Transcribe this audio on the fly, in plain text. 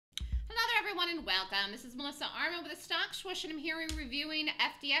everyone and welcome. This is Melissa Armo with a stock swoosh and I'm here reviewing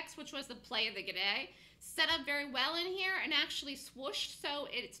FDX, which was the play of the day. Set up very well in here and actually swooshed, so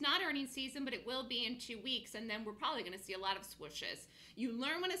it's not earnings season, but it will be in 2 weeks, and then we're probably going to see a lot of swooshes. You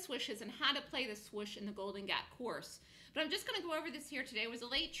learn when a swoosh is and how to play the swoosh in the Golden Gap course. But I'm just going to go over this here today. It was a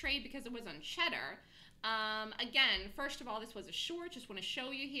late trade because it was on cheddar. Again, first of all, this was a short. Just want to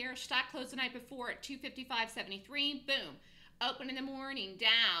show you here. Stock closed the night before at 255.73. Boom. Open in the morning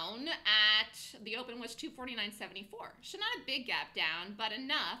down at, the open was 249.74. So not a big gap down, but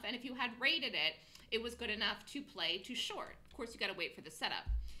enough. And if you had rated it, it was good enough to play to short. Of course, you got to wait for the setup.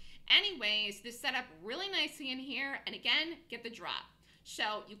 Anyways, this set up really nicely in here. And again, get the drop.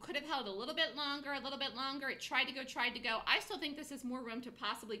 So you could have held a little bit longer, It tried to go. I still think this is more room to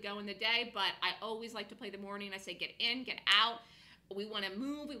possibly go in the day, but I always like to play the morning. I say get in, get out. We want to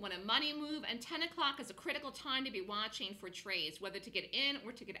move, we want a money move, and 10 o'clock is a critical time to be watching for trades, whether to get in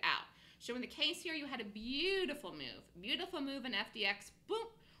or to get out. So in the case here, you had a beautiful move in FDX, boom,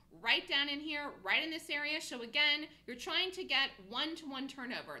 right down in here, right in this area. So again, you're trying to get one-to-one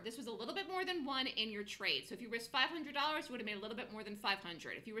turnover. This was a little bit more than one in your trade. So if you risked $500, you would have made a little bit more than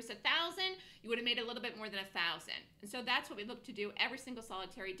 500. If you risked 1,000, you would have made a little bit more than 1,000. And so that's what we look to do every single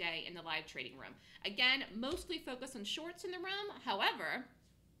solitary day in the live trading room. Again, mostly focus on shorts in the room. However,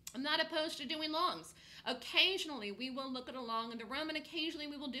 I'm not opposed to doing longs. Occasionally, we will look at a long in the room, and occasionally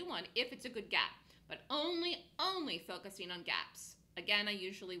we will do one if it's a good gap, but only focusing on gaps. Again, I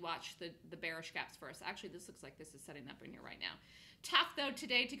usually watch the bearish gaps first. Actually, this looks like this is setting up in here right now. Tough, though,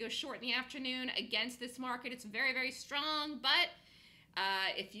 today to go short in the afternoon against this market. It's very, very strong, but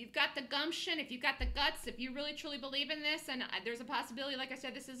if you've got the gumption, if you've got the guts, if you really, truly believe in this, and there's a possibility, like I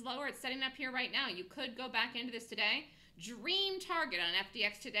said, this is lower. It's setting up here right now. You could go back into this today. Dream target on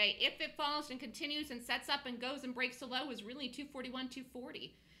FDX today, if it falls and continues and sets up and goes and breaks the low, is really 241,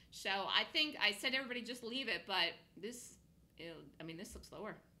 240. So I think I said everybody just leave it, but this... I mean, this looks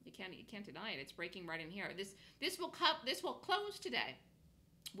lower. You can't deny it. It's breaking right in here. This will close today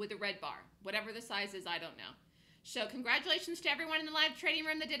with a red bar. Whatever the size is, I don't know. So congratulations to everyone in the live trading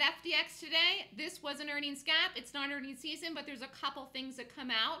room that did FDX today. This was an earnings gap. It's not earnings season, but there's a couple things that come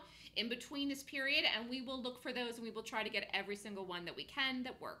out in between this period, and we will look for those, and we will try to get every single one that we can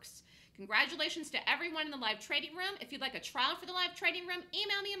that works. Congratulations to everyone in the live trading room. If you'd like a trial for the live trading room,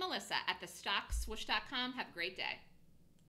 email me at melissa@thestockswoosh.com. Have a great day.